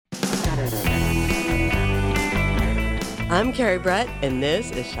I'm Carrie Brett, and this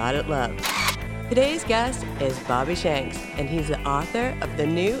is Shot at Love. Today's guest is Bobby Shanks, and he's the author of the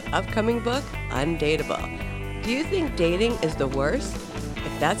new upcoming book, Undateable. Do you think dating is the worst?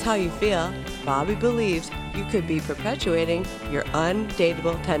 If that's how you feel, Bobby believes you could be perpetuating your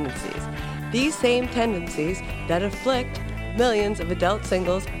undateable tendencies. These same tendencies that afflict millions of adult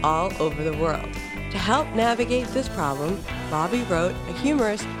singles all over the world. To help navigate this problem, Bobby wrote a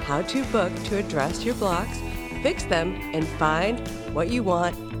humorous how-to book to address your blocks, fix them, and find what you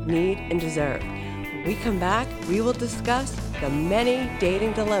want, need, and deserve. When we come back, we will discuss the many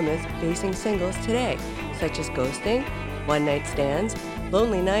dating dilemmas facing singles today, such as ghosting, one-night stands,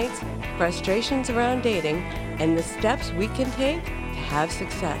 lonely nights, frustrations around dating, and the steps we can take to have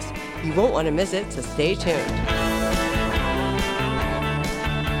success. You won't want to miss it, so stay tuned.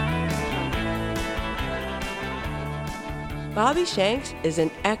 Bobby Shanks is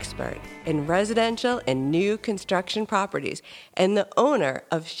an expert in residential and new construction properties and the owner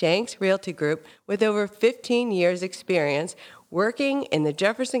of Shanks Realty Group with over 15 years experience working in the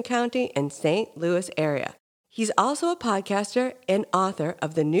Jefferson County and St. Louis area. He's also a podcaster and author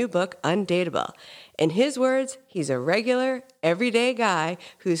of the new book, Undateable. In his words, he's a regular, everyday guy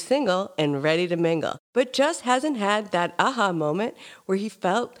who's single and ready to mingle, but just hasn't had that aha moment where he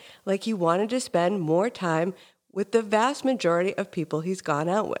felt like he wanted to spend more time with the vast majority of people he's gone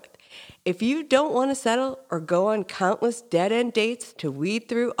out with. If you don't want to settle or go on countless dead-end dates to weed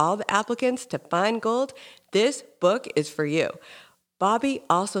through all the applicants to find gold, this book is for you. Bobby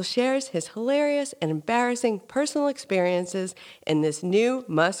also shares his hilarious and embarrassing personal experiences in this new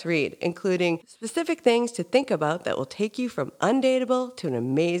must-read, including specific things to think about that will take you from undateable to an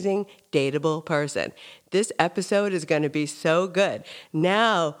amazing dateable person. This episode is going to be so good.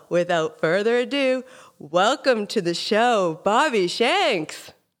 Now, without further ado, welcome to the show, Bobby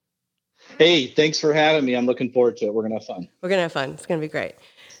Shanks. Hey, thanks for having me. I'm looking forward to it. We're going to have fun. We're going to have fun. It's going to be great.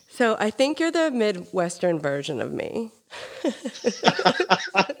 So I think you're the Midwestern version of me.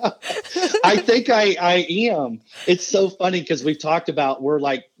 I think I am. It's so funny because we've talked about we're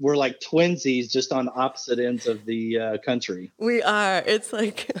like twinsies, just on opposite ends of the country. We are. It's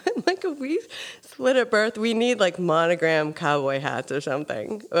like if we split at birth, we need like monogram cowboy hats or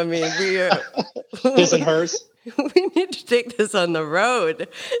something. I mean, we are. His and hers. We need to take this on the road.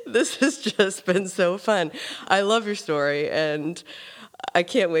 This has just been so fun. I love your story, and I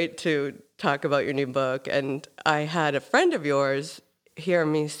can't wait to talk about your new book. And I had a friend of yours hear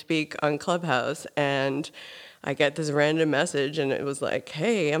me speak on Clubhouse, and I get this random message, and it was like,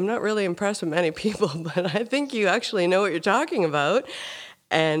 hey, I'm not really impressed with many people, but I think you actually know what you're talking about.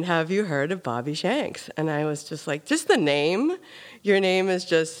 And have you heard of Bobby Shanks? And I was just like, just the name. Your name is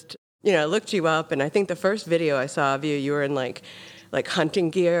just, I looked you up, and I think the first video I saw of you, you were in like hunting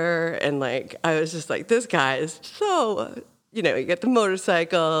gear, and I was just like, this guy is so... you get the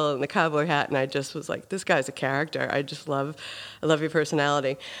motorcycle and the cowboy hat, and I just was like, this guy's a character. I love your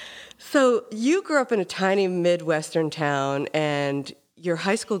personality. So you grew up in a tiny Midwestern town, and your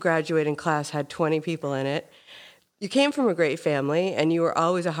high school graduating class had 20 people in it. You came from a great family, and you were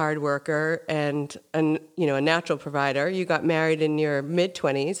always a hard worker and a natural provider. You got married in your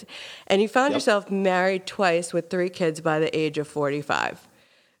mid-20s, and you found yourself married twice with 3 kids by the age of 45.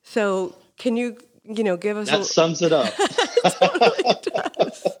 So can you give us that sums it up. It totally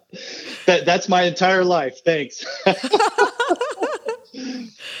does. That's my entire life. Thanks.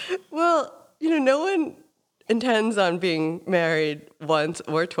 Well, no one intends on being married once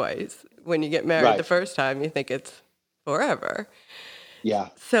or twice. When you get married the first time, you think it's forever. Yeah.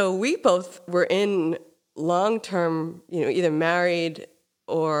 So we both were in long-term, either married,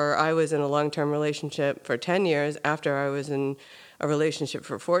 or I was in a long-term relationship for 10 years after I was in a relationship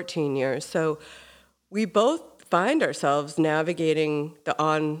for 14 years. So we both find ourselves navigating the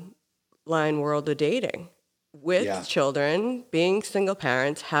online world of dating with children, being single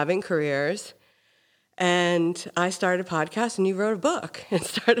parents, having careers. And I started a podcast, and you wrote a book and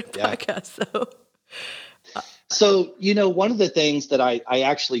started a podcast. So, one of the things that I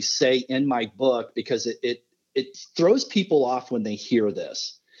actually say in my book, because it throws people off when they hear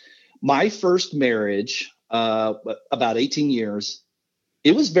this. My first marriage, about 18 years,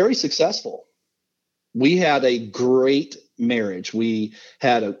 it was very successful. We had a great marriage. We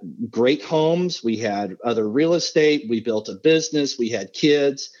had great homes. We had other real estate. We built a business. We had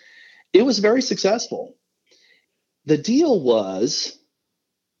kids. It was very successful. The deal was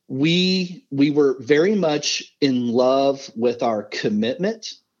we were very much in love with our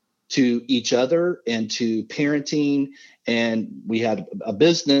commitment to each other and to parenting, and we had a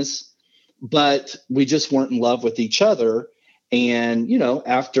business, but we just weren't in love with each other. And,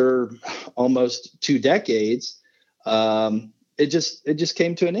 after almost 2 decades, it just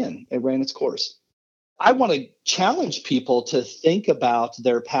came to an end. It ran its course. I want to challenge people to think about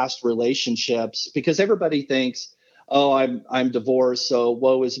their past relationships, because everybody thinks, oh, I'm divorced, so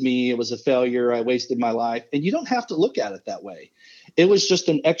woe is me. It was a failure. I wasted my life. And you don't have to look at it that way. It was just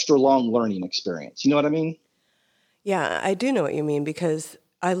an extra long learning experience. You know what I mean? Yeah, I do know what you mean, because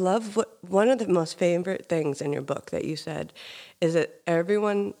I love one of the most favorite things in your book that you said is that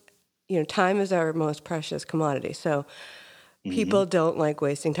everyone, time is our most precious commodity. So people don't like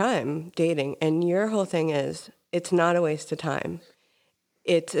wasting time dating. And your whole thing is it's not a waste of time.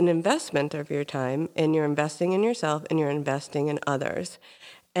 It's an investment of your time, and you're investing in yourself and you're investing in others.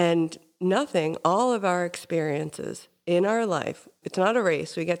 And all of our experiences in our life, it's not a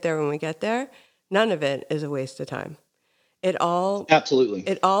race. We get there when we get there. None of it is a waste of time. Absolutely.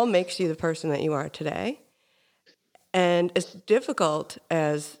 It all makes you the person that you are today. And as difficult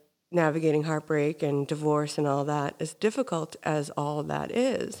as navigating heartbreak and divorce and all that, as difficult as all that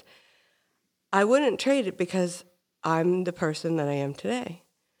is, I wouldn't trade it, because I'm the person that I am today.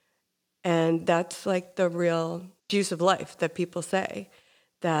 And that's like the real juice of life that people say,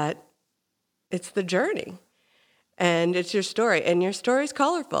 that it's the journey and it's your story, and your story's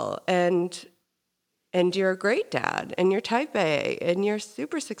colorful, and you're a great dad, and you're type A, and you're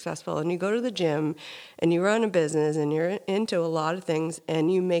super successful, and you go to the gym, and you run a business, and you're into a lot of things,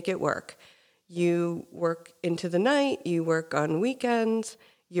 and you make it work. You work into the night, you work on weekends,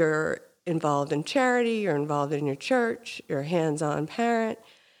 you're involved in charity, you're involved in your church, you're a hands-on parent.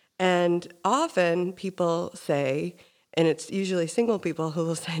 And often people say, and it's usually single people who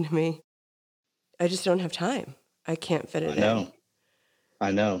will say to me, I just don't have time. I can't fit it in. I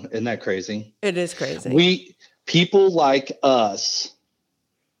know. Isn't that crazy? It is crazy. People like us,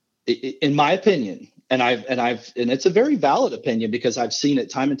 in my opinion, and it's a very valid opinion, because I've seen it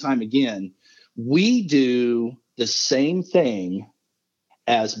time and time again. We do the same thing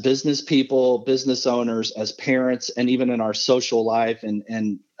as business people, business owners, as parents, and even in our social life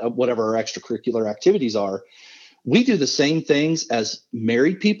and whatever our extracurricular activities are. We do the same things as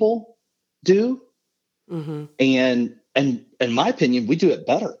married people do. Mm-hmm. And in my opinion, we do it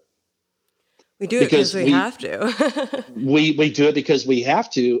better. We do it because we have to. we do it because we have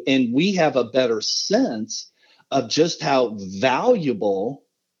to, and we have a better sense of just how valuable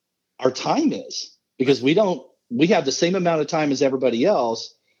our time is, because we have the same amount of time as everybody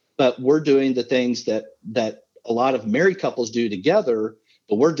else, but we're doing the things that a lot of married couples do together,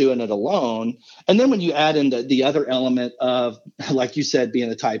 but we're doing it alone. And then when you add in the other element of, like you said, being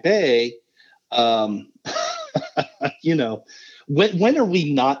a type A, when are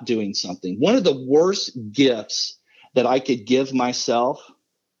we not doing something? One of the worst gifts that I could give myself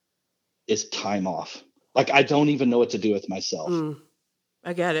is time off. Like, I don't even know what to do with myself.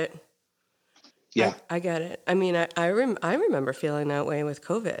 I get it. Yeah. I get it. I mean, I remember feeling that way with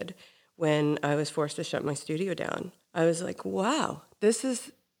COVID when I was forced to shut my studio down. I was like, wow, this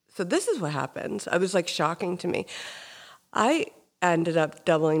is what happens. I was like, shocking to me. I ended up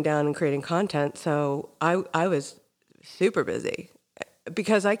doubling down and creating content. So I was super busy,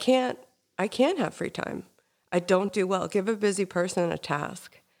 because I can't have free time. I don't do well. Give a busy person a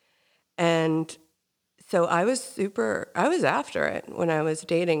task. And so I was after it when I was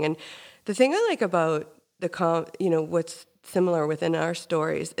dating. And the thing I like about what's similar within our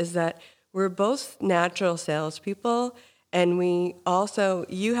stories is that we're both natural salespeople, and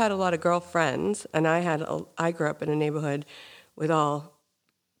you had a lot of girlfriends, and I grew up in a neighborhood with all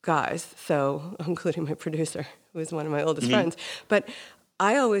guys, so including my producer, who was one of my oldest friends. But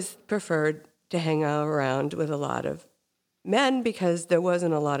I always preferred to hang out around with a lot of men, because there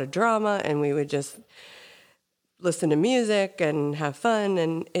wasn't a lot of drama, and we would just listen to music and have fun,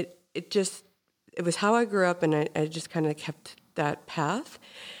 and it was how I grew up, and I just kind of kept that path.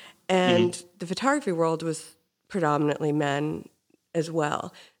 And the photography world was predominantly men as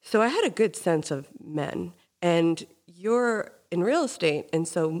well. So I had a good sense of men. And you're in real estate, and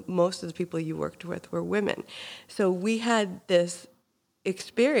so most of the people you worked with were women. So we had this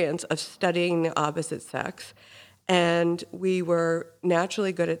experience of studying the opposite sex, and we were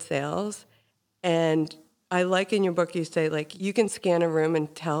naturally good at sales. And I like in your book, you say, like, you can scan a room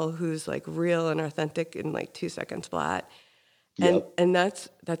and tell who's like real and authentic in like 2 seconds flat. Yep. And that's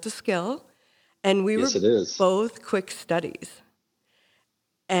a skill. And we were both quick studies.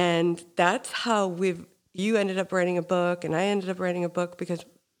 And that's how you ended up writing a book, and I ended up writing a book, because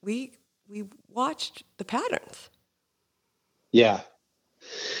we watched the patterns. Yeah.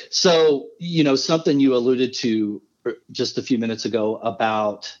 So, something you alluded to just a few minutes ago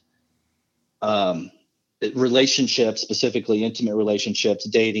about relationships, specifically intimate relationships,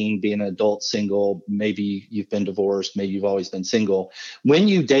 dating, being an adult single, maybe you've been divorced, maybe you've always been single. When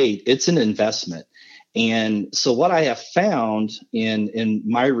you date, it's an investment. And so what I have found in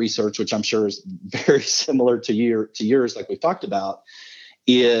my research, which I'm sure is very similar to yours, like we talked about,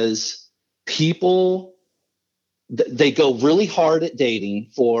 is people, they go really hard at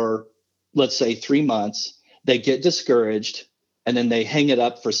dating for, let's say, 3 months. They get discouraged, and then they hang it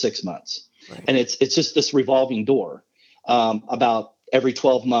up for 6 months. Right. And it's just this revolving door. About every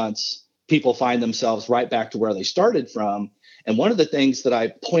 12 months, people find themselves right back to where they started from. And one of the things that I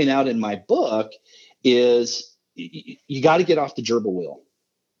point out in my book is you got to get off the gerbil wheel.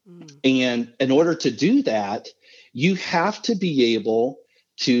 And in order to do that, you have to be able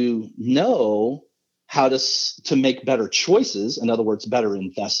to know how to make better choices. In other words, better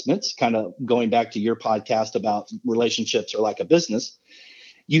investments, kind of going back to your podcast about relationships are like a business.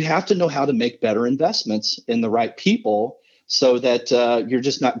 You have to know how to make better investments in the right people so that you're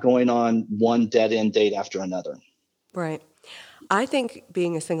just not going on one dead end date after another. Right. I think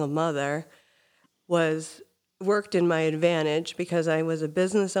being a single mother worked in my advantage because I was a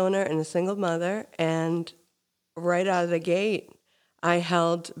business owner and a single mother, and right out of the gate, I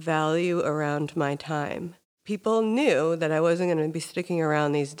held value around my time. People knew that I wasn't going to be sticking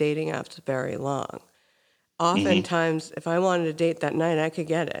around these dating apps very long. Oftentimes, if I wanted a date that night, I could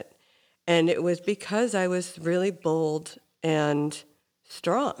get it. And it was because I was really bold and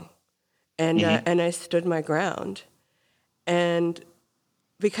strong, and I stood my ground. And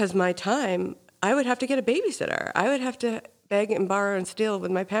because my time, I would have to get a babysitter. I would have to beg and borrow and steal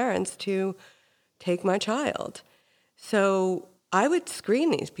with my parents to take my child. So I would screen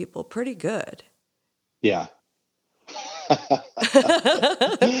these people pretty good. Yeah. Well,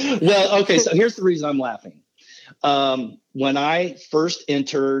 okay, so here's the reason I'm laughing. When I first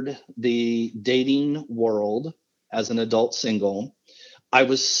entered the dating world as an adult single, I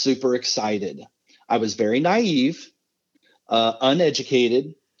was super excited. I was very naive,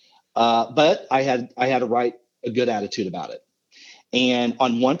 uneducated, but I had a good attitude about it. And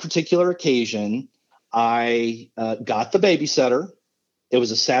on one particular occasion, I got the babysitter. It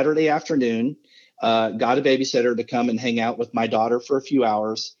was a Saturday afternoon. Got a babysitter to come and hang out with my daughter for a few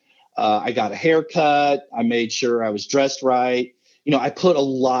hours. I got a haircut. I made sure I was dressed right. I put a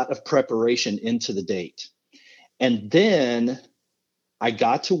lot of preparation into the date. And then I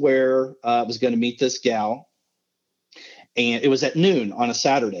got to where I was going to meet this gal. And it was at noon on a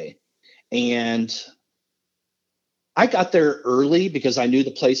Saturday. And I got there early because I knew the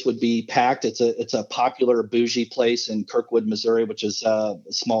place would be packed. It's a popular bougie place in Kirkwood, Missouri, which is a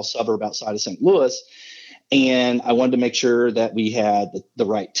small suburb outside of St. Louis. And I wanted to make sure that we had the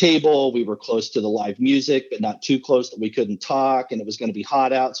right table. We were close to the live music, but not too close that we couldn't talk. And it was going to be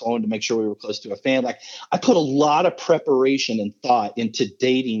hot out. So I wanted to make sure we were close to a fan. Like, I put a lot of preparation and thought into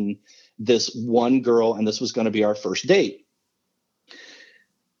dating this one girl. And this was going to be our first date.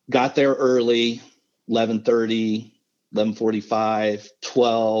 Got there early, 11:30, 11:45,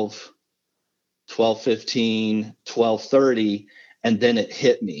 12, 12:15, 12:30. And then it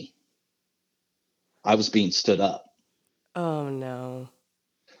hit me. I was being stood up. Oh, no.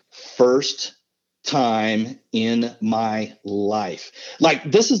 First time in my life.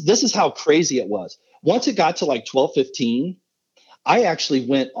 Like, this is how crazy it was. Once it got to like 12:15, I actually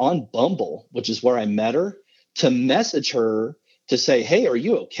went on Bumble, which is where I met her, to message her to say, hey, are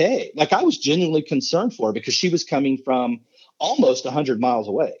you okay? Like, I was genuinely concerned for her because she was coming from almost 100 miles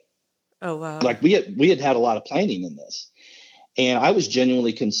away. Oh, wow. Like, we had a lot of planning in this. And I was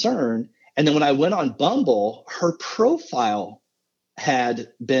genuinely concerned. And then when I went on Bumble, her profile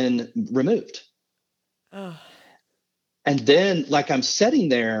had been removed. Oh. And then, like, I'm sitting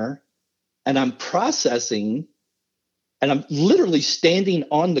there and I'm processing, and I'm literally standing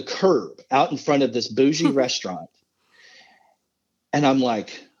on the curb out in front of this bougie restaurant. And I'm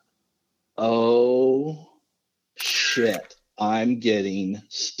like, oh, shit, I'm getting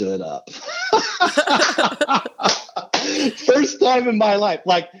stood up. First time in my life.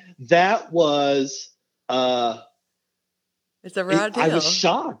 Like, that was it's a raw deal. I was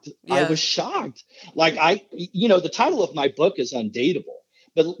shocked. Yeah. I was shocked. Like, the title of my book is Undateable.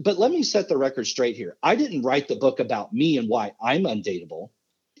 But let me set the record straight here. I didn't write the book about me and why I'm undateable.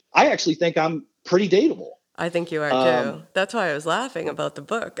 I actually think I'm pretty dateable. I think you are too. That's why I was laughing about the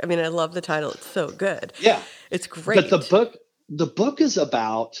book. I mean, I love the title. It's so good. Yeah. It's great. But the book is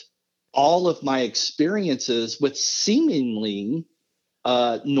about all of my experiences with seemingly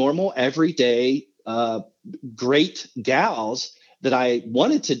normal, everyday, great gals that I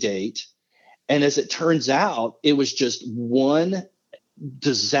wanted to date. And as it turns out, it was just one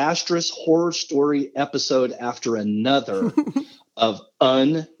disastrous horror story episode after another of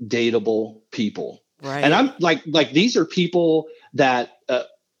undateable people. Right. And I'm like these are people that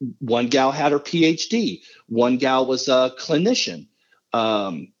one gal had her PhD, one gal was a clinician.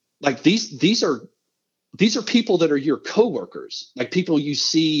 Like these are people that are your coworkers, like people you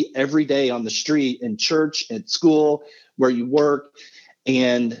see every day on the street, in church, at school, where you work.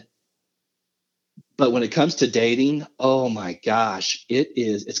 But when it comes to dating, oh my gosh,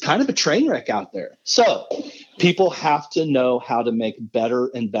 it's kind of a train wreck out there. So people have to know how to make better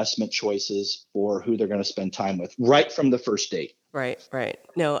investment choices for who they're going to spend time with right from the first date. Right.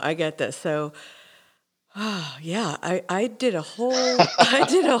 No, I get this. So, yeah, I did a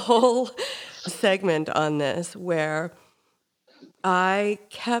whole segment on this where I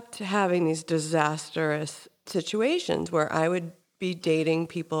kept having these disastrous situations where I would be dating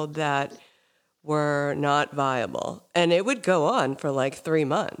people that were not viable. And it would go on for like 3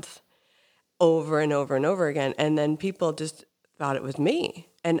 months over and over and over again. And then people just thought it was me.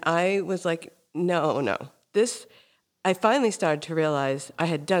 And I was like, no. I finally started to realize I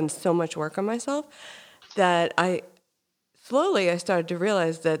had done so much work on myself that I started to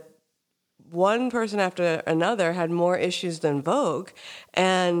realize that one person after another had more issues than Vogue,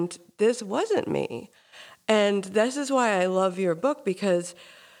 and this wasn't me. And this is why I love your book, because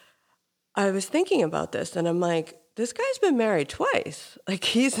I was thinking about this, and I'm like, this guy's been married twice. Like,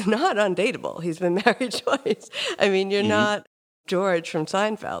 he's not undateable. He's been married twice. I mean, you're not George from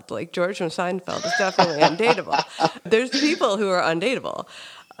Seinfeld. Like, George from Seinfeld is definitely undateable. There's people who are undateable.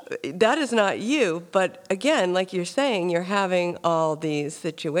 That is not you. But again, like you're saying, you're having all these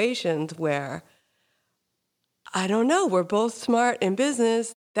situations where, I don't know, we're both smart in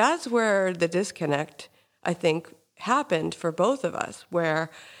business. That's where the disconnect, I think, happened for both of us, where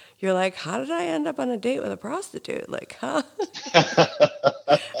you're like, how did I end up on a date with a prostitute? Like, huh?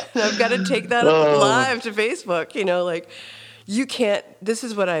 And I've got to take that live to Facebook, like, you can't, this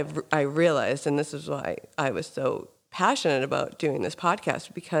is what I realized, and this is why I was so passionate about doing this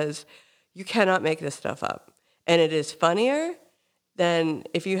podcast, because you cannot make this stuff up. And it is funnier than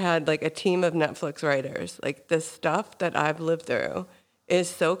if you had like a team of Netflix writers. Like, the stuff that I've lived through is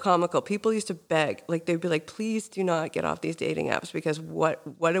so comical. People used to beg, like they'd be like, please do not get off these dating apps, because what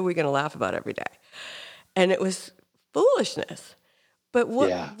are we going to laugh about every day? And it was foolishness. But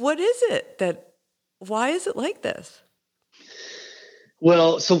what is it why is it like this?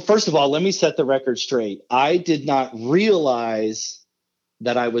 Well, so first of all, let me set the record straight. I did not realize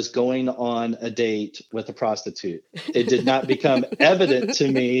that I was going on a date with a prostitute. It did not become evident to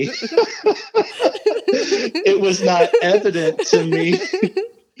me. It was not evident to me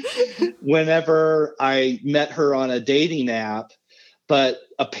whenever I met her on a dating app. But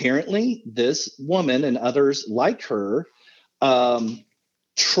apparently this woman and others like her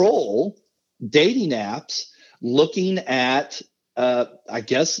troll dating apps looking at, I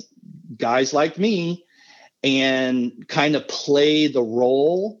guess, guys like me, and kind of play the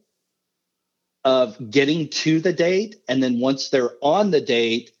role of getting to the date. And then once they're on the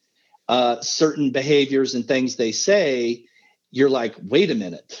date, certain behaviors and things they say, you're like, wait a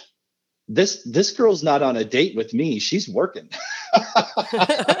minute, this girl's not on a date with me. She's working.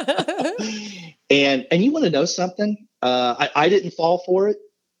 And you want to know something? I didn't fall for it,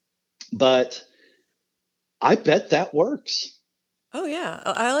 but I bet that works. Oh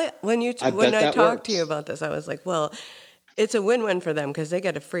yeah, when I talked to you about this, I was like, well, it's a win-win for them because they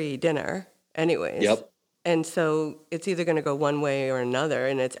get a free dinner anyways. Yep. And so it's either going to go one way or another,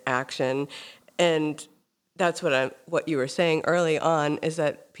 and it's action. And that's what you were saying early on, is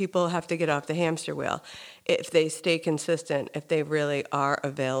that people have to get off the hamster wheel. If they stay consistent, if they really are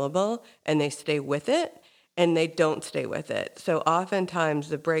available and they stay with it, and they don't stay with it. So oftentimes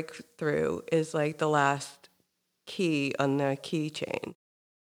the breakthrough is like the last key on the keychain.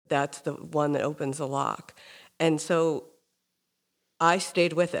 That's the one that opens the lock. And so I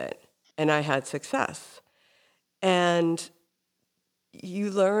stayed with it, and I had success. And you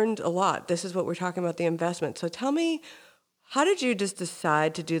learned a lot. This is what we're talking about, the investment. So tell me, how did you just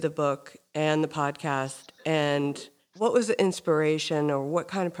decide to do the book and the podcast? And what was the inspiration, or what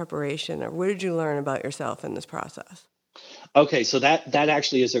kind of preparation, or what did you learn about yourself in this process? Okay, so that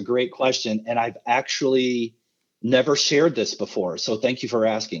actually is a great question. And I've actually never shared this before. So thank you for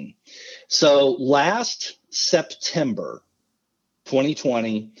asking. So last September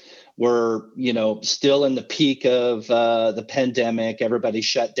 2020, we're, still in the peak of the pandemic. Everybody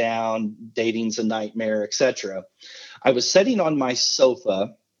shut down, dating's a nightmare, etc. I was sitting on my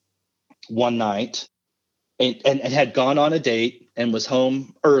sofa one night and had gone on a date and was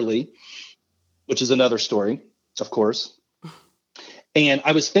home early, which is another story, of course. And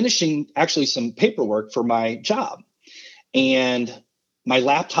I was finishing actually some paperwork for my job. And my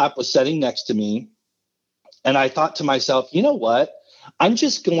laptop was sitting next to me. And I thought to myself, you know what? I'm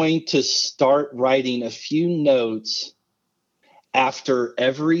just going to start writing a few notes after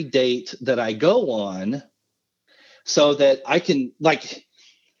every date that I go on so that I can, like,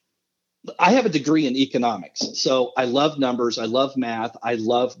 I have a degree in economics. So I love numbers. I love math. I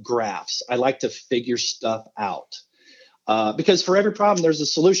love graphs. I like to figure stuff out because for every problem, there's a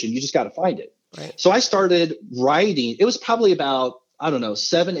solution. You just got to find it. Right. So I started writing. It was probably about, I don't know,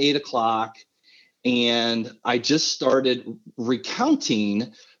 7, 8 o'clock. And I just started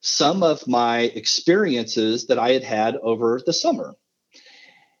recounting some of my experiences that I had had over the summer.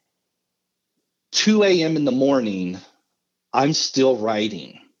 2 a.m. in the morning, I'm still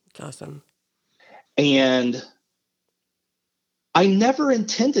writing. That's awesome. And I never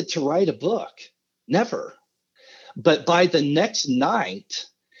intended to write a book, never. But by the next night,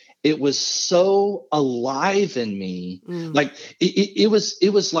 it was so alive in me. Like it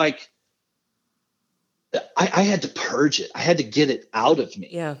was like I had to purge it. I had to get it out of me.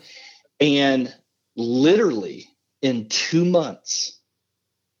 Yeah. And literally in 2 months,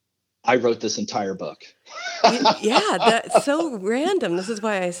 I wrote this entire book. Yeah, that's so random. This is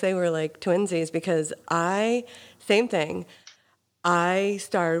why I say we're like twinsies, because same thing. I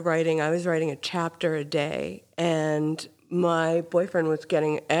started writing, I was writing a chapter a day, and my boyfriend was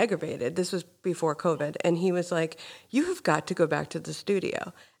getting aggravated. This was before COVID, and he was like, you have got to go back to the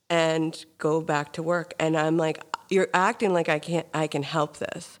studio and go back to work. And I'm like, you're acting like I can help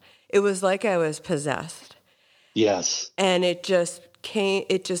this. It was like I was possessed. Yes. And it just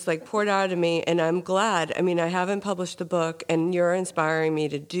like poured out of me, and I'm glad. I mean, I haven't published the book, and you're inspiring me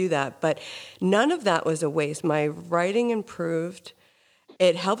to do that, but none of that was a waste. My writing improved.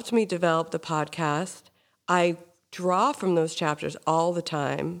 It helped me develop the podcast. I draw from those chapters all the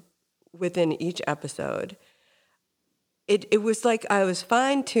time within each episode. It was like I was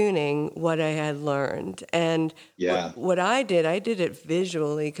fine-tuning what I had learned. And what I did it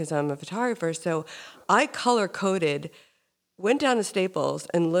visually because I'm a photographer. So I color-coded, went down to Staples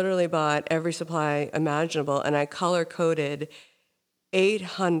and literally bought every supply imaginable, and I color-coded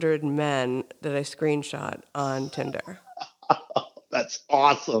 800 men that I screenshot on Tinder. That's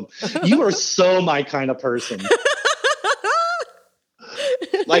awesome. You are so my kind of person.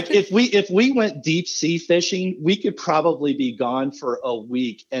 Like if we went deep sea fishing, we could probably be gone for a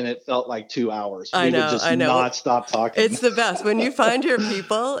week and it felt like 2 hours. We would just not stop talking. It's the best. When you find your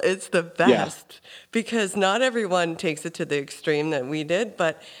people, it's the best. Because not everyone takes it to the extreme that we did.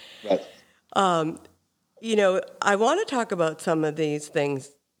 But, you know, I want to talk about some of these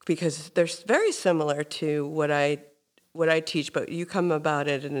things because they're very similar to what I teach, but you come about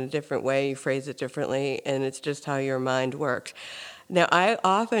it in a different way, you phrase it differently, and it's just how your mind works. Now, I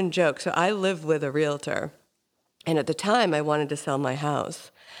often joke, so I live with a realtor, and at the time I wanted to sell my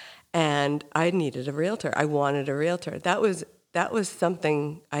house, and I needed a realtor. I wanted a realtor. That was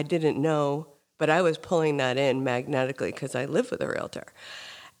something I didn't know, but I was pulling that in magnetically because I live with a realtor.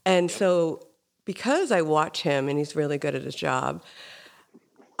 And so because I watch him and he's really good at his job,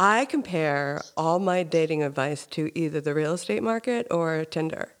 I compare all my dating advice to either the real estate market or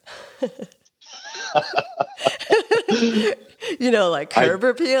Tinder. You know, like curb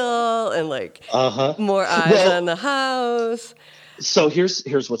appeal and like more eyes on the house. So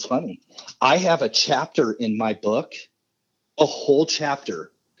here's what's funny. I have a chapter in my book, a whole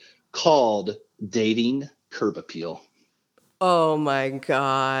chapter called Dating Curb Appeal. Oh my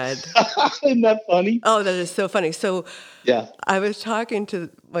God. Isn't that funny? Oh, that is so funny. So I was talking to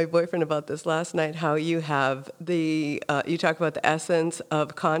my boyfriend about this last night, how you have you talk about the essence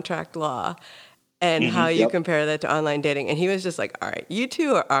of contract law and how you compare that to online dating. And he was just like, all right, you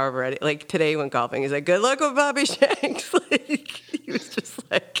two are already, like today he went golfing. He's like, good luck with Bobby Shanks. Like, he was just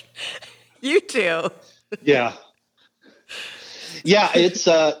like, you two. Yeah. Yeah, it's,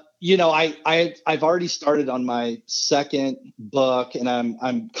 you know, I've already started on my second book and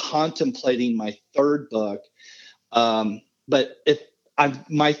I'm contemplating my third book. But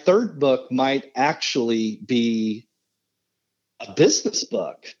my third book might actually be a business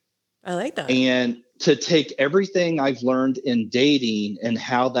book. I like that. And to take everything I've learned in dating and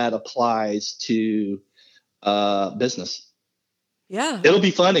how that applies to business. Yeah. It'll be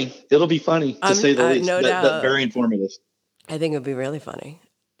funny to say the least. No doubt. Very informative. I think it'll be really funny.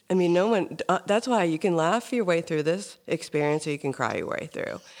 I mean, that's why you can laugh your way through this experience or you can cry your way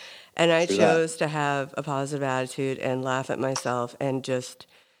through. And I chose to have a positive attitude and laugh at myself and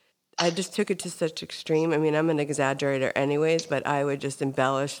I just took it to such extreme. I mean, I'm an exaggerator anyways, but I would just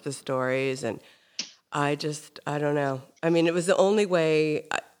embellish the stories and I don't know. I mean, it was the only way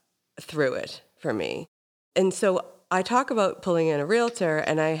through it for me. And so I talk about pulling in a realtor,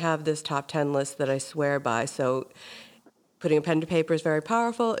 and I have this top 10 list that I swear by. So putting a pen to paper is very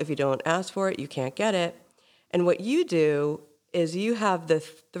powerful. If you don't ask for it, you can't get it. And what you do is you have the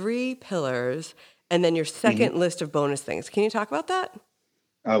 3 pillars and then your second list of bonus things. Can you talk about that?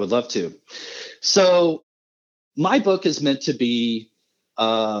 I would love to. So my book is meant to be,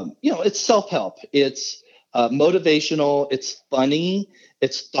 it's self-help. It's motivational. It's funny.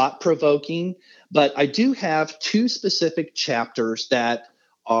 It's thought-provoking. But I do have 2 specific chapters that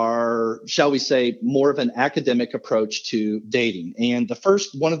are, shall we say, more of an academic approach to dating. And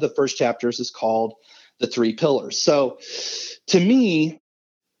one of the first chapters is called The 3 Pillars. So to me,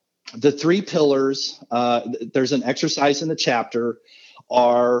 the 3 pillars, there's an exercise in the chapter,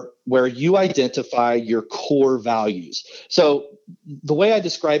 are where you identify your core values. So the way I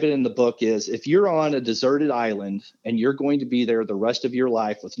describe it in the book is, if you're on a deserted island and you're going to be there the rest of your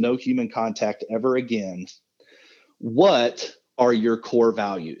life with no human contact ever again, what are your core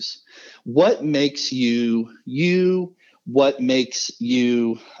values? What makes you you? What makes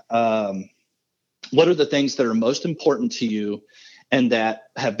you, what are the things that are most important to you and that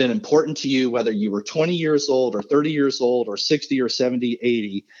have been important to you, whether you were 20 years old or 30 years old or 60 or 70,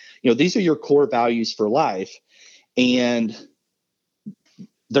 80, these are your core values for life. And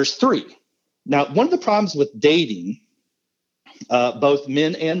there's 3. Now, one of the problems with dating, both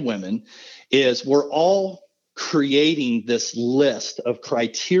men and women, is we're all creating this list of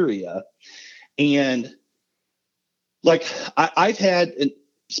criteria. And like I've had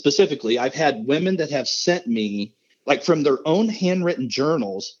women that have sent me, like from their own handwritten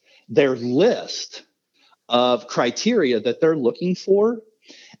journals, their list of criteria that they're looking for.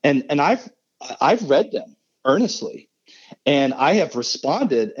 And I've read them earnestly. And I have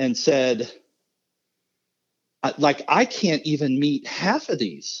responded and said, I can't even meet half of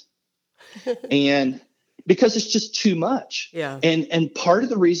these. And because it's just too much. Yeah. And part of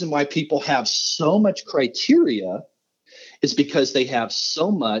the reason why people have so much criteria is because they have so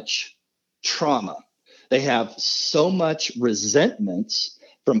much trauma. They have so much resentments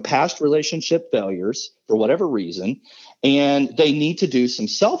from past relationship failures for whatever reason, and they need to do some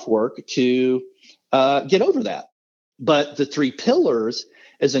self-work to get over that. But the 3 pillars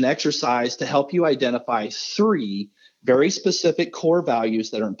is an exercise to help you identify 3 very specific core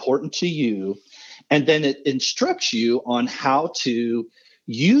values that are important to you, and then it instructs you on how to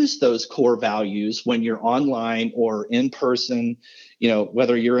use those core values when you're online or in person,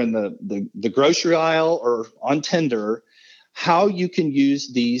 whether you're in the grocery aisle or on Tinder, how you can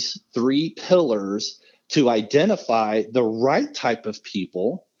use these 3 pillars to identify the right type of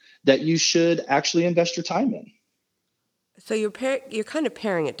people that you should actually invest your time in. So you're kind of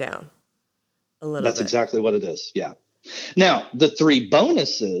paring it down a little bit. That's exactly what it is. Yeah. Now, the 3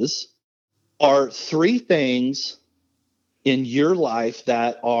 bonuses are 3 things in your life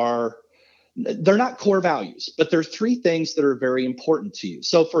that they're not core values, but they're 3 things that are very important to you.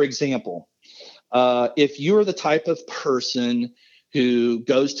 So for example, if you're the type of person who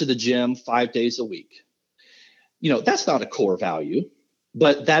goes to the gym 5 days a week, that's not a core value,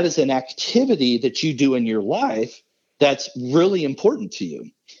 but that is an activity that you do in your life that's really important to you.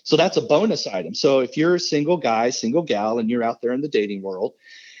 So that's a bonus item. So if you're a single guy, single gal, and you're out there in the dating world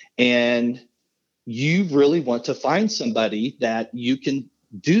and you really want to find somebody that you can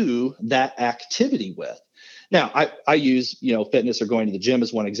do that activity with. Now, I use, fitness or going to the gym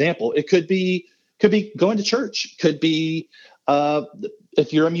as one example. It could be going to church, could be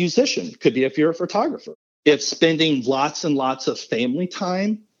if you're a musician, could be if you're a photographer. If spending lots and lots of family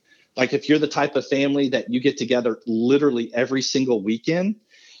time, like if you're the type of family that you get together literally every single weekend,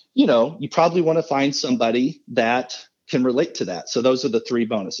 you probably want to find somebody that can relate to that. So those are the 3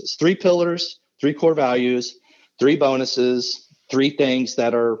 bonuses: 3 pillars, 3 core values, 3 bonuses, 3 things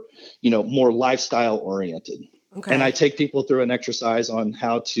that are, more lifestyle oriented. Okay. And I take people through an exercise on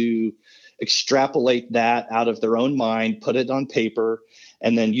how to extrapolate that out of their own mind, put it on paper,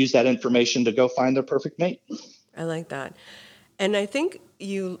 and then use that information to go find their perfect mate. I like that. And I think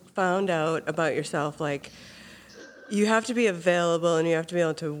you found out about yourself, like you have to be available and you have to be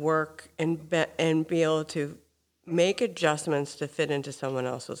able to work and be able to make adjustments to fit into someone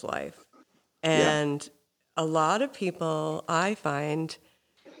else's life. And a lot of people, I find,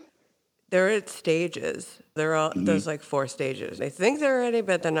 they're at stages. They're all there's like 4 stages. They think they're ready,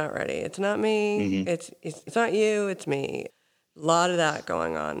 but they're not ready. It's not me. It's not you. It's me. A lot of that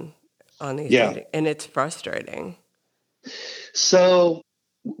going on these dating, and it's frustrating. So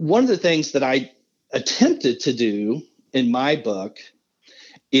one of the things that I attempted to do in my book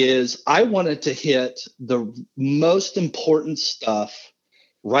is I wanted to hit the most important stuff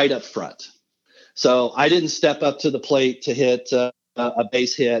right up front. So I didn't step up to the plate to hit a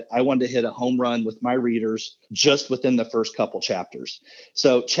base hit. I wanted to hit a home run with my readers just within the first couple chapters.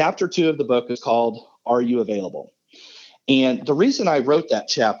 So chapter 2 of the book is called Are You Available? And the reason I wrote that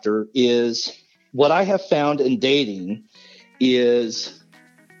chapter is what I have found in dating is,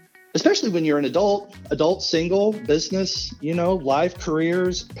 especially when you're an adult, single, business, life,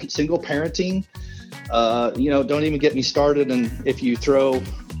 careers, single parenting, don't even get me started. And if you throw,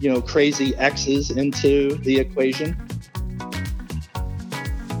 crazy exes into the equation.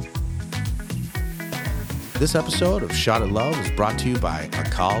 This episode of Shot at Love is brought to you by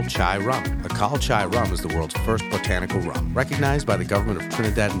Akal Chai Rum. Akal Chai Rum is the world's first botanical rum, recognized by the government of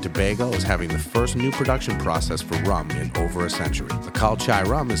Trinidad and Tobago as having the first new production process for rum in over a century. Akal Chai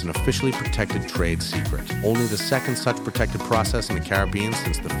Rum is an officially protected trade secret, only the second such protected process in the Caribbean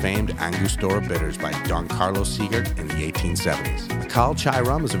since the famed Angostura bitters by Don Carlos Siegert in the 1870s. Akal Chai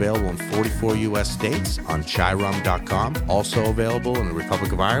Rum is available in 44 U.S. states on chairum.com, also available in the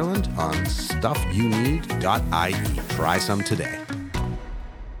Republic of Ireland on stuffyouneed.ie. Try some today.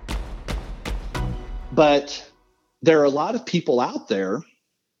 But there are a lot of people out there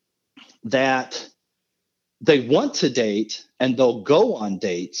that they want to date and they'll go on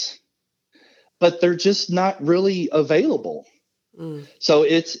dates, but they're just not really available. So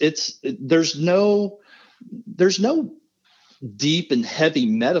there's no deep and heavy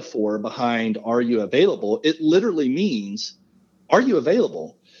metaphor behind are you available? It literally means, are you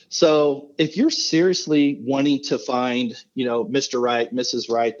available? So if you're seriously wanting to find, Mr. Right, Mrs.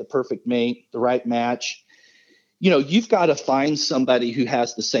 Right, the perfect mate, the right match, you've got to find somebody who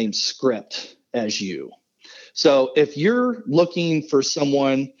has the same script as you. So if you're looking for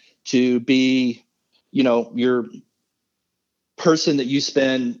someone to be, your person that you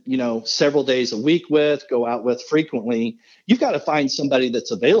spend, several days a week with, go out with frequently, you've got to find somebody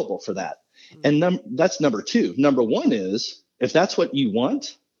that's available for that. And that's number 2. Number 1 is, if that's what you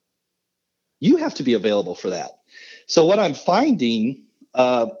want, you have to be available for that. So what I'm finding,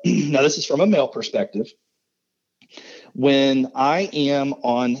 now this is from a male perspective, when I am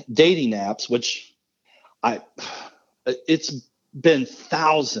on dating apps, which it's been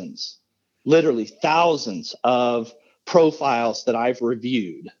thousands, literally thousands of profiles that I've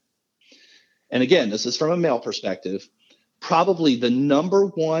reviewed. And again, this is from a male perspective. Probably the number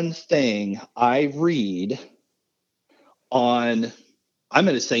one thing I read on, I'm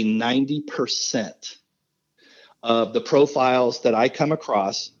going to say 90% of the profiles that I come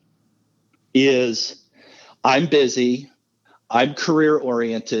across is, I'm busy, I'm career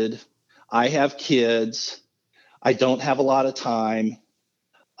oriented, I have kids, I don't have a lot of time,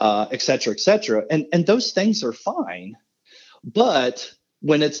 et cetera, et cetera. And those things are fine. But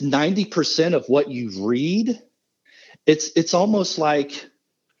when it's 90% of what you read, it's almost like,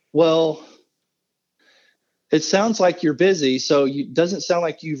 well, it sounds like you're busy, so it doesn't sound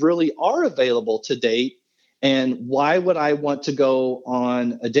like you really are available to date. And why would I want to go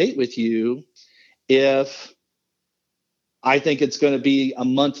on a date with you if I think it's going to be a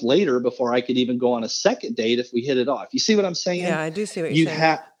month later before I could even go on a second date if we hit it off? You see what I'm saying? Yeah, I do see what you're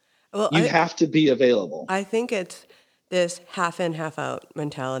saying. You have to be available. I think it's this half in, half out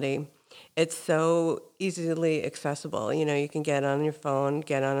mentality. It's so easily accessible. You can get on your phone,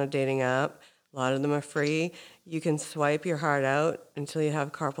 get on a dating app. A lot of them are free. You can swipe your heart out until you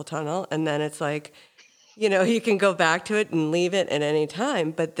have carpal tunnel. And then it's like, you can go back to it and leave it at any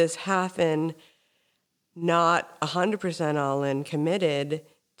time. But this half in, not 100% all in, committed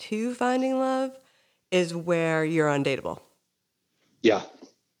to finding love is where you're undateable. Yeah.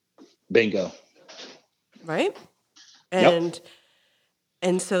 Bingo. Right? Yep.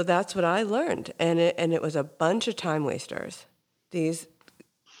 And so that's what I learned. And it was a bunch of time wasters. These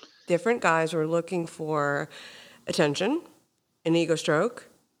different guys were looking for attention, an ego stroke,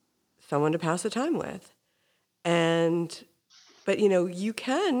 someone to pass the time with. But you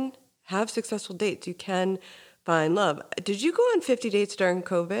can have successful dates. You can find love. Did you go on 50 dates during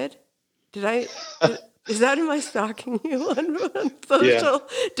COVID? Is that, am I stalking you on social?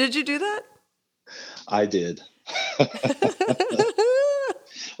 Yeah. Did you do that? I did.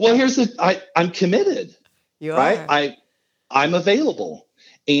 Well, I'm committed. You right? are. I'm available.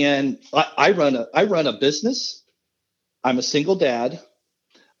 And I run a business. I'm a single dad.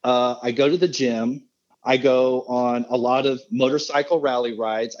 I go to the gym. I go on a lot of motorcycle rally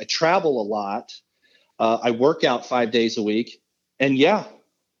rides. I travel a lot. I work out 5 days a week. And yeah,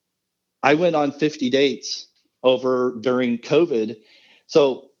 I went on 50 dates during COVID.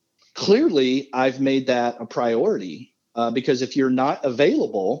 So clearly I've made that a priority. because if you're not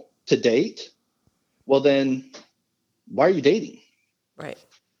available to date, well, then why are you dating? Right.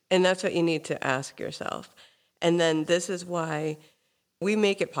 And that's what you need to ask yourself. And then this is why we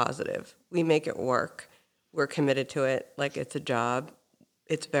make it positive. We make it work. We're committed to it like it's a job.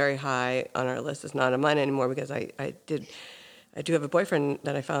 It's very high on our list. It's not on mine anymore because I do have a boyfriend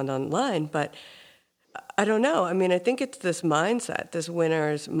that I found online, but I don't know. I mean, I think it's this mindset, this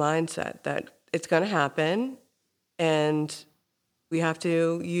winner's mindset that it's going to happen and we have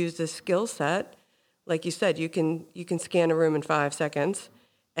to use this skill set. Like you said, you can scan a room in 5 seconds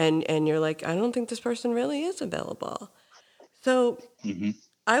and you're like, I don't think this person really is available. So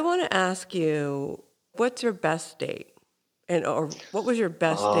I want to ask you, what's your best date? Or what was your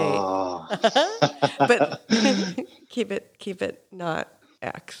best date? But keep it not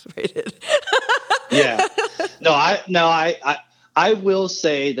X rated. Yeah. No, I will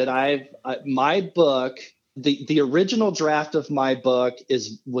say that my book, the original draft of my book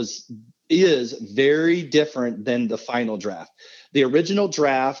is very different than the final draft. The original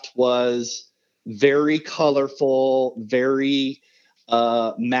draft was very colorful, very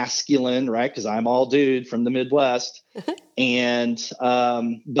masculine, right? Because I'm all dude from the Midwest. And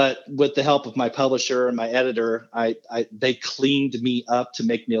but with the help of my publisher and my editor, they cleaned me up to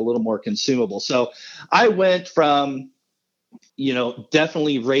make me a little more consumable. So I went from,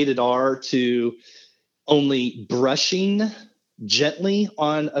 definitely rated R to only brushing gently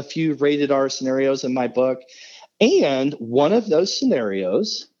on a few rated R scenarios in my book. And one of those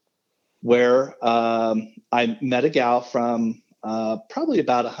scenarios where I met a gal from probably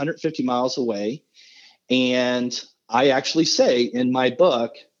about 150 miles away. And I actually say in my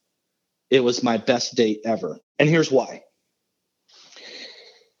book, it was my best date ever. And here's why.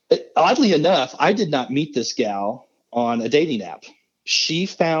 Oddly enough, I did not meet this gal on a dating app. She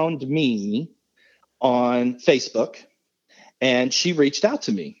found me on Facebook and she reached out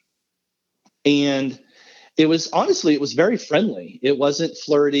to me. And it was very friendly. It wasn't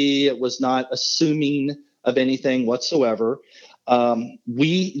flirty. It was not assuming of anything whatsoever.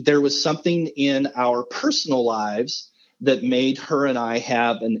 There was something in our personal lives that made her and I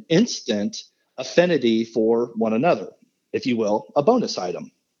have an instant affinity for one another, if you will, a bonus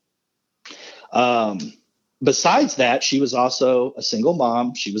item. Besides that, she was also a single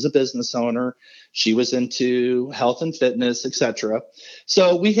mom. She was a business owner. She was into health and fitness, etc.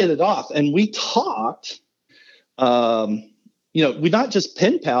 So we hit it off and we talked, we not just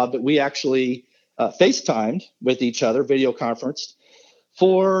pen palled, but we actually FaceTimed with each other, video conferenced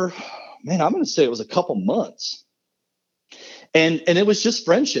for, I'm going to say it was a couple months. And it was just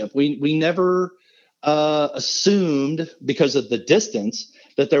friendship. We never assumed because of the distance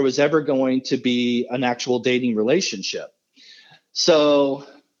that there was ever going to be an actual dating relationship. So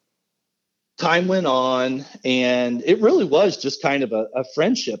time went on and it really was just kind of a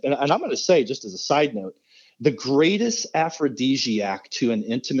friendship. And I'm going to say, just as a side note, the greatest aphrodisiac to an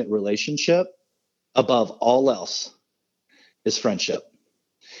intimate relationship above all else is friendship.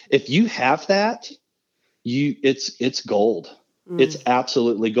 If you have that, it's gold. It's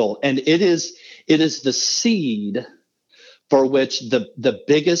absolutely gold. And it is the seed for which the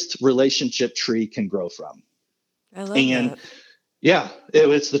biggest relationship tree can grow from. I love that. Yeah,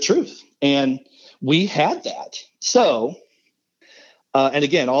 it's the truth. And we had that. So, and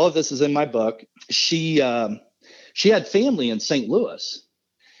again, all of this is in my book. She had family in St. Louis.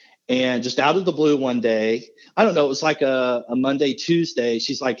 And just out of the blue one day, I don't know, it was like a Monday, Tuesday.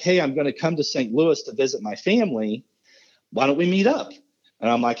 She's like, hey, I'm going to come to St. Louis to visit my family. Why don't we meet up? And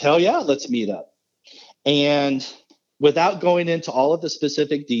I'm like, hell yeah, let's meet up. And without going into all of the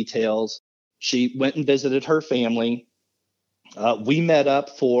specific details, she went and visited her family. We met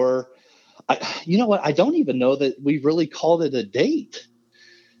up for, you know what? I don't even know that we really called it a date.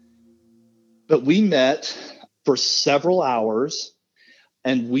 But we met for several hours.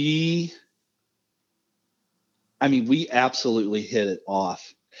 And we absolutely hit it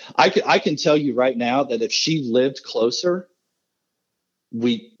off. I can tell you right now that if she lived closer,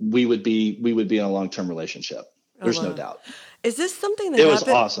 we would be in a long-term relationship. There's no doubt. Is this something that it was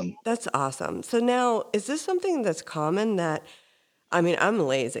awesome? That's awesome. So now, is this something that's common that, I'm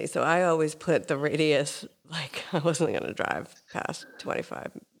lazy, so I always put the radius, like I wasn't going to drive past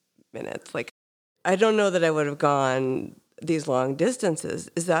 25 minutes. Like, I don't know that I would have gone these long distances.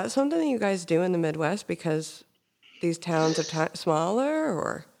 Is that something that you guys do in the Midwest because these towns are smaller,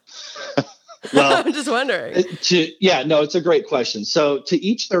 or? Well, I'm just wondering. It's a great question. So to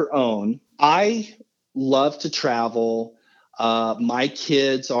each their own. I love to travel. My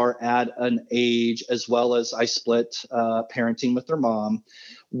kids are at an age, as well as I split parenting with their mom,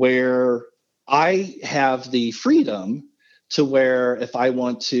 where I have the freedom to where if I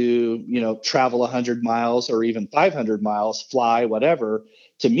want to, travel 100 miles or even 500 miles, fly, whatever,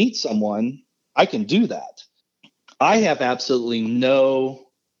 to meet someone, I can do that. I have absolutely no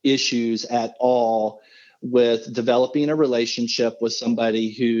issues at all with developing a relationship with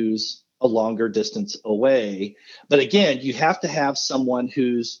somebody who's a longer distance away. But again, you have to have someone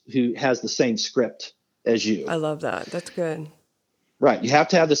who has the same script as you. I love that. That's good. Right. You have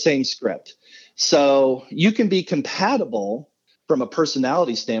to have the same script. So you can be compatible from a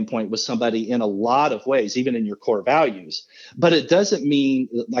personality standpoint with somebody in a lot of ways, even in your core values. But it doesn't mean,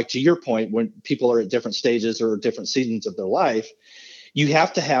 like to your point, when people are at different stages or different seasons of their life, you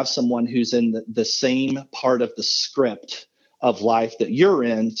have to have someone who's in the same part of the script of life that you're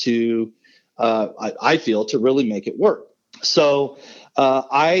in to, I feel, to really make it work. So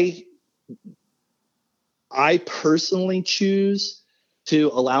I personally choose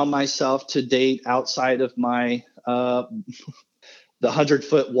to allow myself to date outside of my the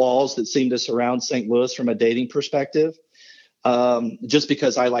 100-foot walls that seem to surround St. Louis from a dating perspective, just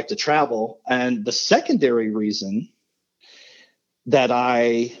because I like to travel. And the secondary reason that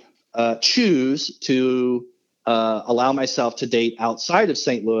I choose to allow myself to date outside of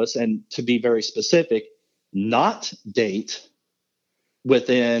St. Louis, and to be very specific, not date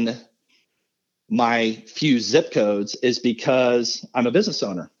within my few zip codes, is because I'm a business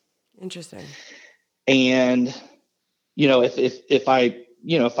owner. Interesting. And,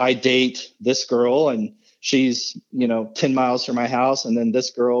 if I date this girl and she's, 10 miles from my house, and then this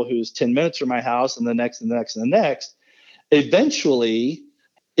girl who's 10 minutes from my house, and the next and the next and the next, eventually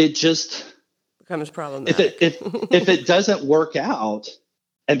it just becomes problematic. If it doesn't work out,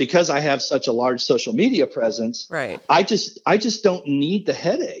 and because I have such a large social media presence, right, I just don't need the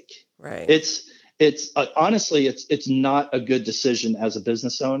headache. Right. It's honestly, it's not a good decision as a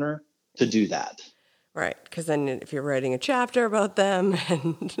business owner to do that. Right. Because then if you're writing a chapter about them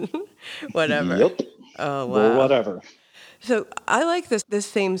and whatever. Yep. Oh, wow. Or whatever. So I like this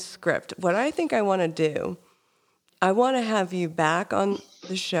same script. What I think I want to do, I want to have you back on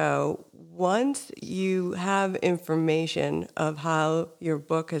the show once you have information of how your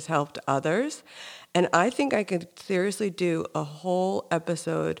book has helped others. And I think I could seriously do a whole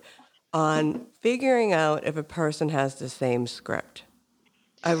episode on figuring out if a person has the same script.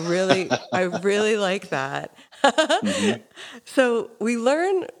 I really like that. Mm-hmm. So we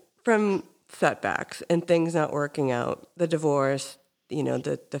learn from setbacks and things not working out, the divorce,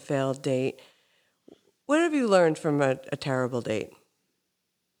 the failed date. What have you learned from a terrible date?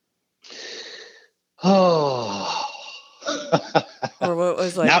 Oh. Or what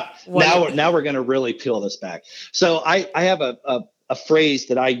was like now we're going to really peel this back. So I have a phrase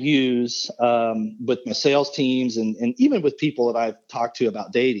that I use with my sales teams and even with people that I've talked to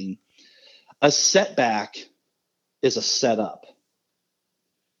about dating. A setback is a setup.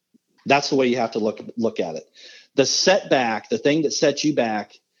 That's the way you have to look at it. The setback, the thing that sets you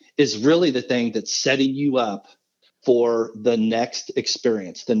back, is really the thing that's setting you up for the next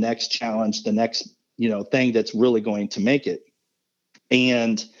experience, the next challenge, the next thing that's really going to make it.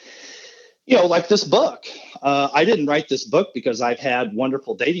 And like this book, I didn't write this book because I've had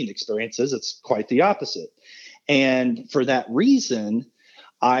wonderful dating experiences. It's quite the opposite. And for that reason,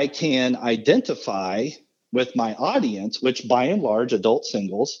 I can identify with my audience, which by and large, adult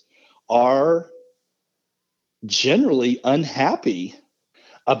singles, are generally unhappy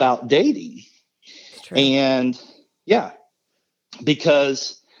about dating. And yeah,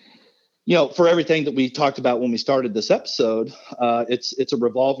 because for everything that we talked about when we started this episode, it's a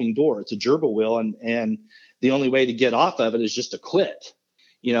revolving door. It's a gerbil wheel. And the only way to get off of it is just to quit,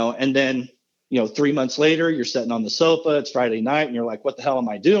 and then, 3 months later, you're sitting on the sofa, it's Friday night, and you're like, what the hell am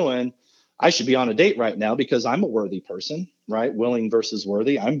I doing? I should be on a date right now because I'm a worthy person, right? Willing versus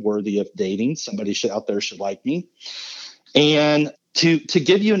worthy. I'm worthy of dating. Somebody out there should like me. And to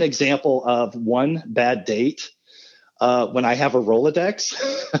give you an example of one bad date, when I have a Rolodex,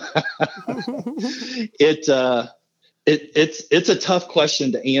 it's a tough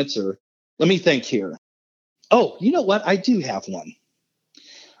question to answer. Let me think here. Oh, you know what? I do have one.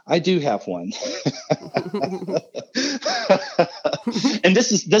 And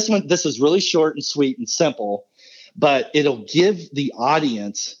this is really short and sweet and simple, but it'll give the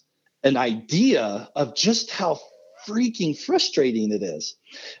audience an idea of just how freaking frustrating it is.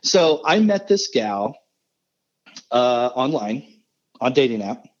 So I met this gal online on dating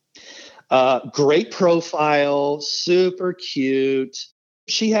app. Great profile, super cute.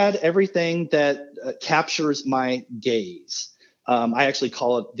 She had everything that captures my gaze. I actually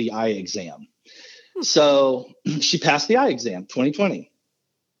call it the eye exam. So she passed the eye exam, 2020.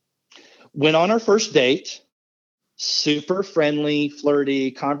 Went on our first date. Super friendly,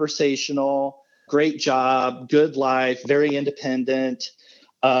 flirty, conversational, great job, good life, very independent.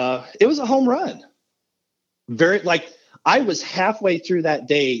 It was a home run. I was halfway through that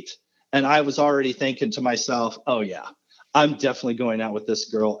date and I was already thinking to myself, oh yeah, I'm definitely going out with this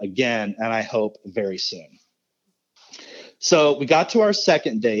girl again. And I hope very soon. So we got to our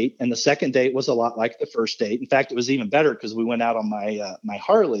second date, and the second date was a lot like the first date. In fact, it was even better because we went out on my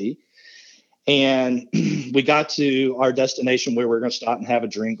Harley. And we got to our destination where we were going to stop and have a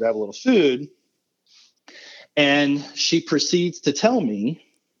drink, grab a little food. And she proceeds to tell me,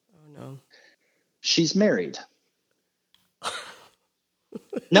 oh no, she's married.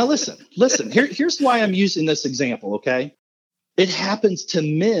 Now, listen, here's why I'm using this example, okay? It happens to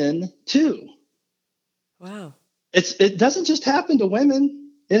men too. Wow. It doesn't just happen to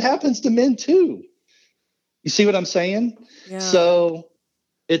women. It happens to men too. You see what I'm saying? Yeah. So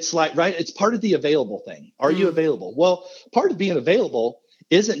it's like, right, it's part of the available thing. Are you available? Well, part of being available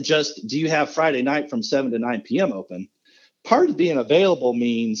isn't just, do you have Friday night from 7 to 9 p.m. open? Part of being available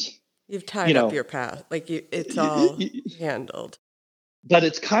means you've tied up your path. Like it's all handled. But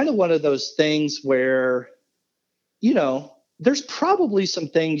it's kind of one of those things where, there's probably some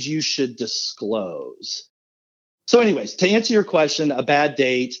things you should disclose. So anyways, to answer your question, a bad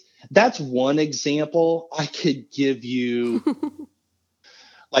date, that's one example. I could give you...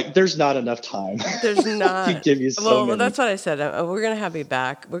 Like, there's not enough time. There's not. To give you so many. That's what I said. We're going to have you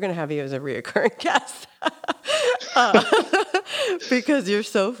back. We're going to have you as a reoccurring guest because you're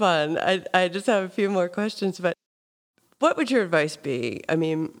so fun. I just have a few more questions. But what would your advice be? I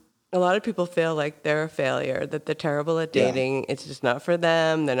mean, a lot of people feel like they're a failure, that they're terrible at dating. Yeah. It's just not for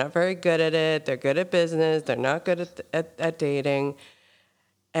them. They're not very good at it. They're good at business. They're not good at dating.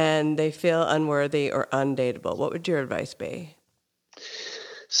 And they feel unworthy or undateable. What would your advice be?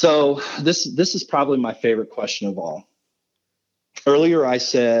 So this is probably my favorite question of all. Earlier, I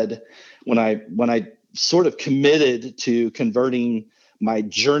said when I sort of committed to converting my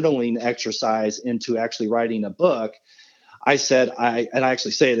journaling exercise into actually writing a book, I said, I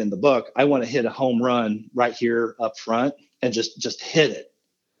actually say it in the book, I want to hit a home run right here up front and just hit it.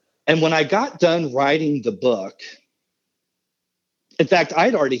 And when I got done writing the book, in fact,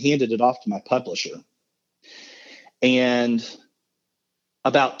 I'd already handed it off to my publisher. And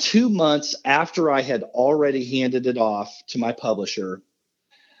about 2 months after I had already handed it off to my publisher,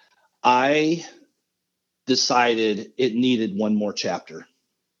 I decided it needed one more chapter.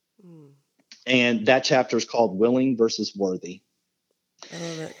 And that chapter is called Willing versus Worthy. I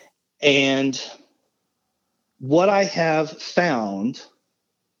love it. And what I have found,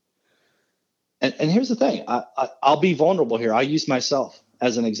 and here's the thing, I'll be vulnerable here. I use myself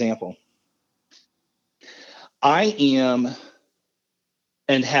as an example. I am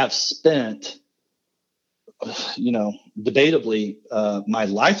and have spent, debatably, my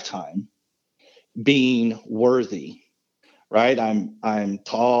lifetime being worthy, right? I'm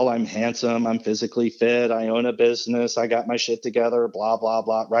tall, I'm handsome, I'm physically fit, I own a business, I got my shit together, blah, blah,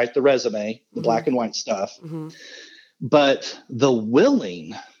 blah, right? The resume, the black and white stuff. Mm-hmm. But the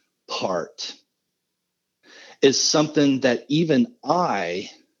willing part is something that even I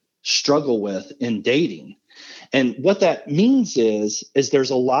struggle with in dating. And what that means is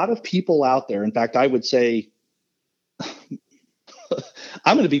there's a lot of people out there. In fact, I would say,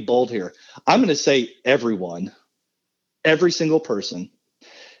 I'm going to be bold here. I'm going to say every single person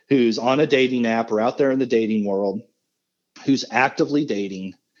who's on a dating app or out there in the dating world, who's actively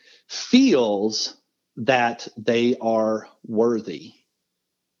dating, feels that they are worthy.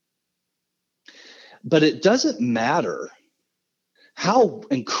 But it doesn't matter how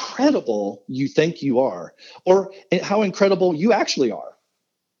incredible you think you are, or how incredible you actually are.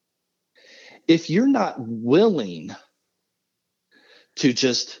 If you're not willing to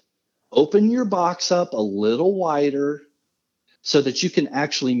just open your box up a little wider so that you can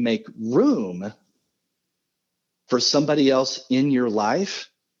actually make room for somebody else in your life,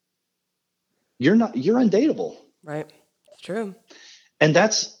 you're undateable. Right. It's true. And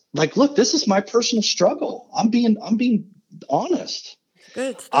that's like, look, this is my personal struggle. I'm being honest.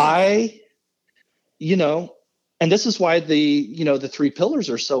 Good stuff. and this is why the 3 pillars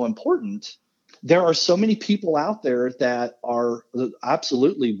are so important. There are so many people out there that are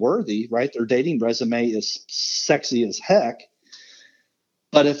absolutely worthy, right? Their dating resume is sexy as heck.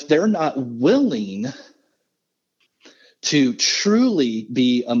 But if they're not willing to truly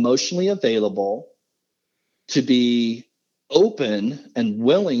be emotionally available, to be open and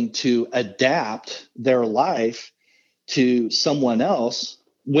willing to adapt their life to someone else,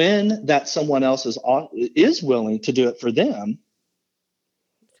 when that someone else is willing to do it for them,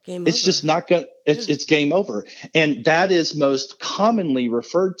 Game It's over. just not going. It's game over, and that is most commonly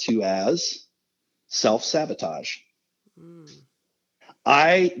referred to as self-sabotage.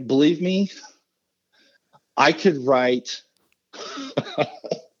 Believe me, I could write.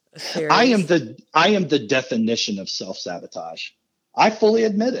 I am the definition of self-sabotage. I fully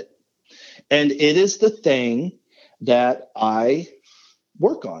admit it, and it is the thing that I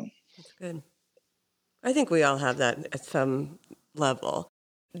work on. That's good. I think we all have that at some level.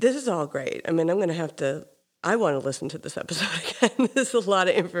 This is all great. I mean, I want to listen to this episode again. There's a lot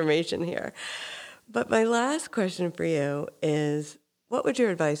of information here. But my last question for you is, what would your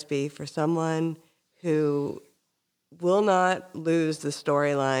advice be for someone who will not lose the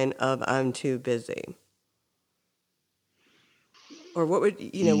storyline of I'm too busy? Or what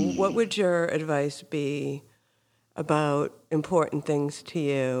would your advice be about important things to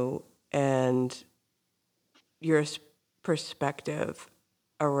you and your perspective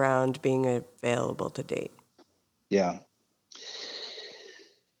around being available to date? Yeah.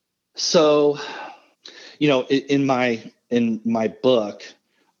 So, in my book,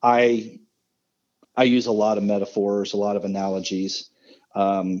 I use a lot of metaphors, a lot of analogies,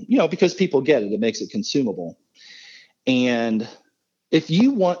 because people get it. It makes it consumable. And if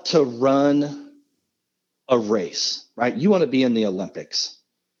you want to run a race, right, you want to be in the Olympics,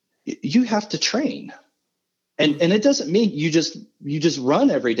 you have to train. And it doesn't mean you just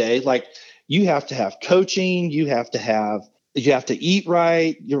run every day. Like, you have to have coaching, you have to eat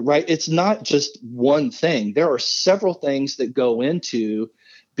right. You're right. It's not just one thing. There are several things that go into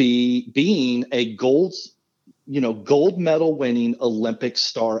being a gold medal winning Olympic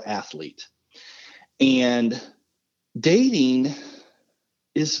star athlete. And dating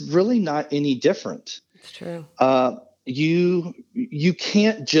is really not any different. It's true. You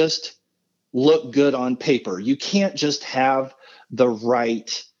can't just look good on paper. You can't just have the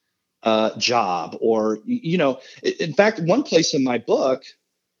right job, or, in fact, one place in my book,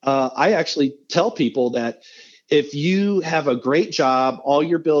 I actually tell people that if you have a great job, all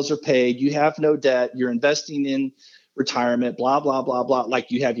your bills are paid, you have no debt, you're investing in retirement, blah, blah, blah, blah,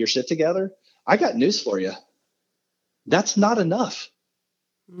 like you have your shit together, I got news for you. That's not enough.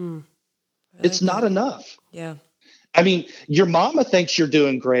 It's not enough. Yeah. I mean, your mama thinks you're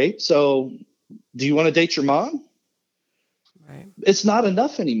doing great. So do you want to date your mom? Right. It's not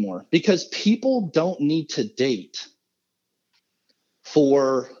enough anymore, because people don't need to date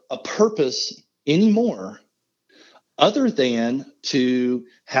for a purpose anymore other than to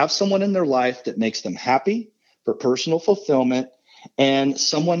have someone in their life that makes them happy, for personal fulfillment, and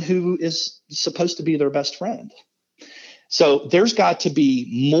someone who is supposed to be their best friend. So there's got to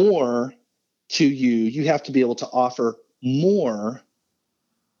be more to you. You have to be able to offer more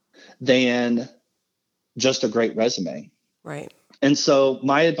than just a great resume. Right. And so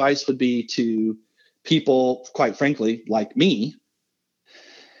my advice would be to people, quite frankly, like me,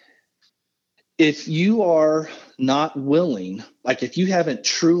 if you are not willing, like if you haven't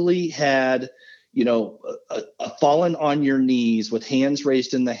truly had, a fallen on your knees with hands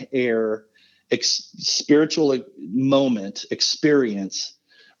raised in the air, spiritual moment, experience,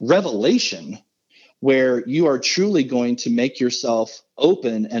 revelation, where you are truly going to make yourself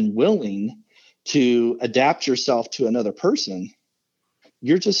open and willing to adapt yourself to another person,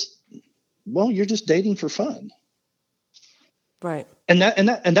 you're just dating for fun. Right. And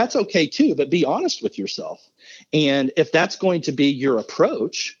that's okay too, but be honest with yourself. And if that's going to be your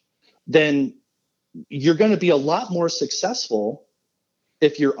approach, then you're going to be a lot more successful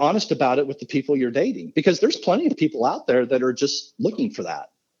if you're honest about it with the people you're dating, because there's plenty of people out there that are just looking for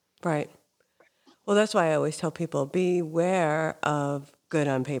that. Right. Well, that's why I always tell people, beware of good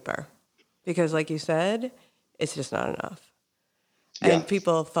on paper, because like you said, it's just not enough. Yeah. And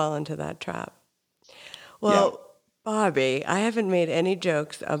people fall into that trap. Well, Bobby, I haven't made any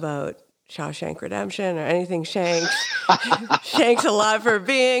jokes about Shawshank Redemption or anything Shanks. Shanks a lot for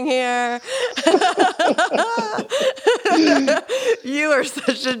being here. You are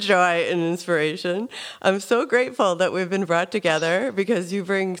such a joy and inspiration. I'm so grateful that we've been brought together, because you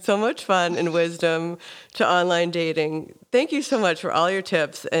bring so much fun and wisdom to online dating. Thank you so much for all your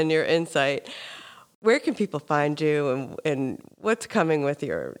tips and your insight. Where can people find you, and what's coming with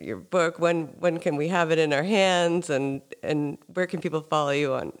your book? When can we have it in our hands, and where can people follow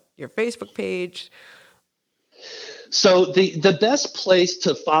you on your Facebook page? So the best place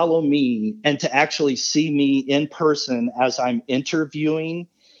to follow me and to actually see me in person as I'm interviewing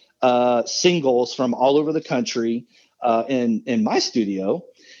singles from all over the country in my studio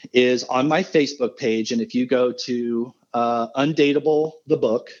is on my Facebook page. And if you go to Undateable, the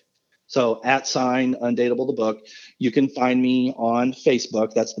book, So @Undateable the book. You can find me on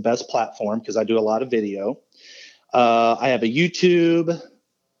Facebook. That's the best platform because I do a lot of video. I have a YouTube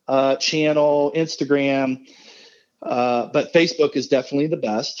channel, Instagram, but Facebook is definitely the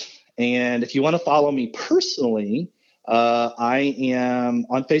best. And if you want to follow me personally, I am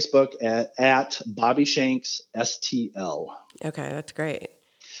on Facebook at Bobby Shanks STL. Okay, that's great.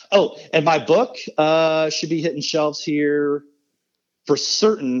 Oh, and my book should be hitting shelves here for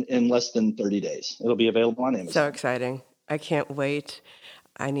certain in less than 30 days. It'll be available on Amazon. So exciting. I can't wait.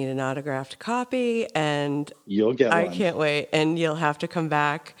 I need an autographed copy, and you'll get one. I can't wait. And you'll have to come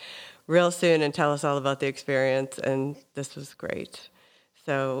back real soon and tell us all about the experience. And this was great.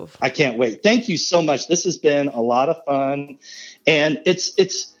 So I can't wait. Thank you so much. This has been a lot of fun. And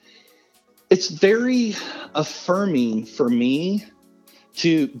it's very affirming for me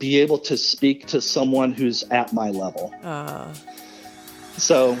to be able to speak to someone who's at my level.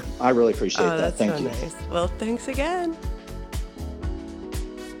 So I really appreciate that. Thank you. Nice. Well, thanks again.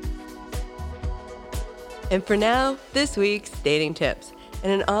 And for now, this week's dating tips.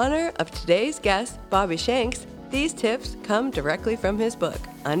 And in honor of today's guest, Bobby Shanks, these tips come directly from his book,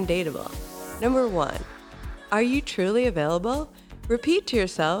 Undateable. Number 1, are you truly available? Repeat to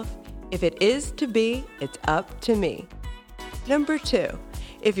yourself, if it is to be, it's up to me. Number 2,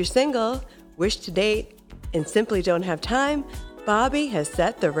 if you're single, wish to date, and simply don't have time, Bobby has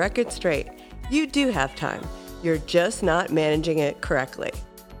set the record straight. You do have time. You're just not managing it correctly.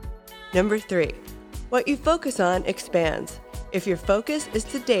 Number 3, what you focus on expands. If your focus is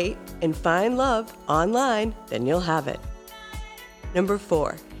to date and find love online, then you'll have it. Number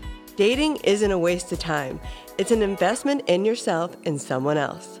 4, dating isn't a waste of time. It's an investment in yourself and someone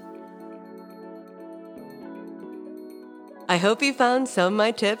else. I hope you found some of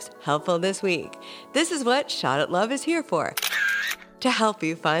my tips helpful this week. This is what Shot at Love is here for, to help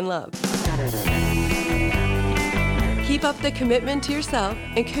you find love. Keep up the commitment to yourself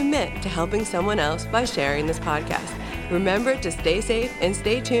and commit to helping someone else by sharing this podcast. Remember to stay safe and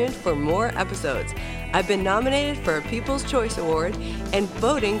stay tuned for more episodes. I've been nominated for a People's Choice Award, and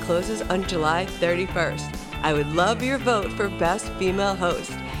voting closes on July 31st. I would love your vote for Best Female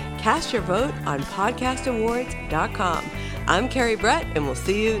Host. Cast your vote on podcastawards.com. I'm Carrie Brett, and we'll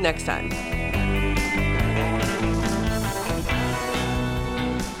see you next time.